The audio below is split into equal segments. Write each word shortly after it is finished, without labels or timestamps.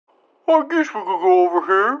I guess we could go over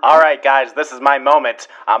here. Alright guys, this is my moment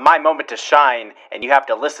to shine, and you have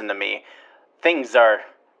to listen to me. Things are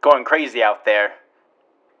going crazy out there.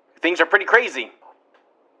 Things are pretty crazy.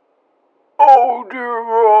 Oh dear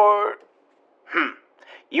God.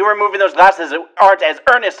 You removing those glasses aren't as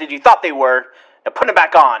earnest as you thought they were. Now put them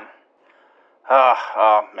back on.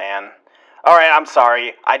 Oh man. Alright, I'm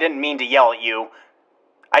sorry. I didn't mean to yell at you.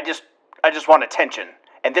 I just want attention.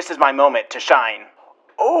 And this is my moment to shine.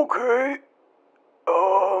 Okay.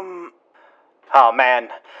 Oh man.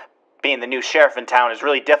 Being the new sheriff in town is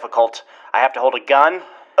really difficult. I have to hold a gun.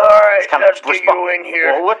 Alright, let's get you in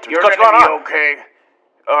here. Well, what's You're going gonna on? be okay.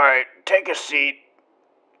 Alright, take a seat.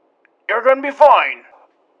 You're gonna be fine.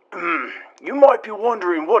 You might be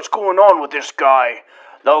wondering what's going on with this guy.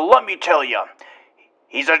 Now let me tell you.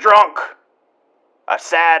 He's a drunk. A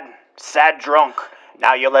sad drunk.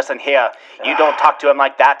 Now you listen here. You don't talk to him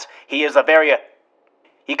like that. He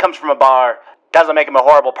comes from a bar. Doesn't make him a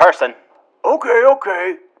horrible person.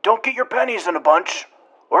 Okay. Don't get your pennies in a bunch.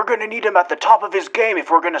 We're gonna need him at the top of his game if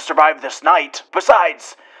we're gonna survive this night.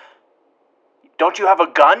 Besides, don't you have a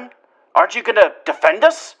gun? Aren't you gonna defend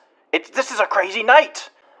us? This is a crazy night.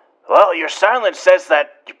 Well, your silence says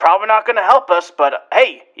that you're probably not gonna help us, but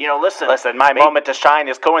hey, listen. Listen, my moment to shine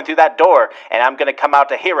is going through that door, and I'm gonna come out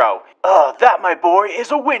a hero. That, my boy,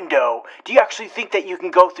 is a window. Do you actually think that you can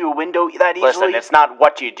go through a window that easily? Listen, it's not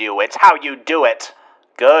what you do, it's how you do it.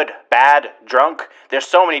 Good, bad, drunk. There's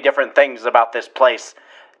so many different things about this place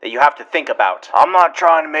that you have to think about. I'm not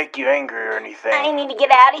trying to make you angry or anything. I need to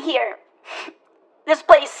get out of here. This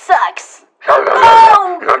place sucks. Oh,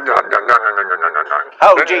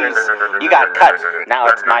 jeez. You got cut. Now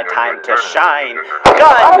it's my time to shine.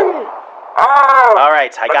 Gun!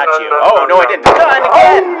 Alright, I got you. Oh, no, I didn't. Gun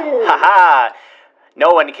again! Haha. No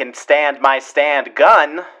one can stand my stand.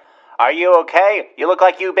 Gun? Are you okay? You look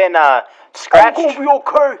like you've been, scratched. I'm gonna be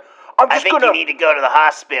okay. I think you need to go to the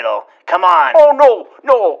hospital. Come on. Oh,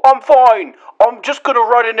 no, I'm fine. I'm just gonna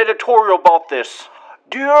write an editorial about this.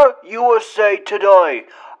 Dear USA Today,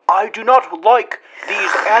 I do not like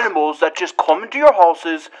these animals that just come into your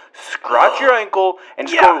houses, scratch your ankle, and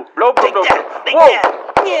just go blah, blah, blah. Whoa.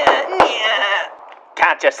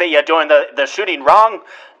 Can't you see you're doing the shooting wrong?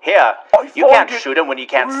 Here, you can't shoot him when you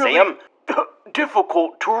can't see him.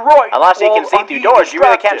 Difficult to write. Unless you can see through doors, you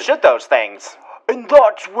really can't shoot those things. And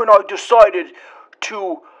that's when I decided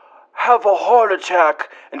to have a heart attack,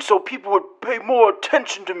 and so people would pay more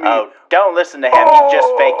attention to me. Oh, don't listen to him. He's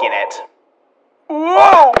just faking it.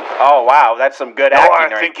 Whoa! Oh, wow, that's some good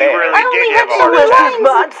acting right there. You really did have a heart attack. Those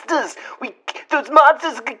monsters! Those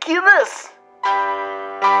monsters could kill us!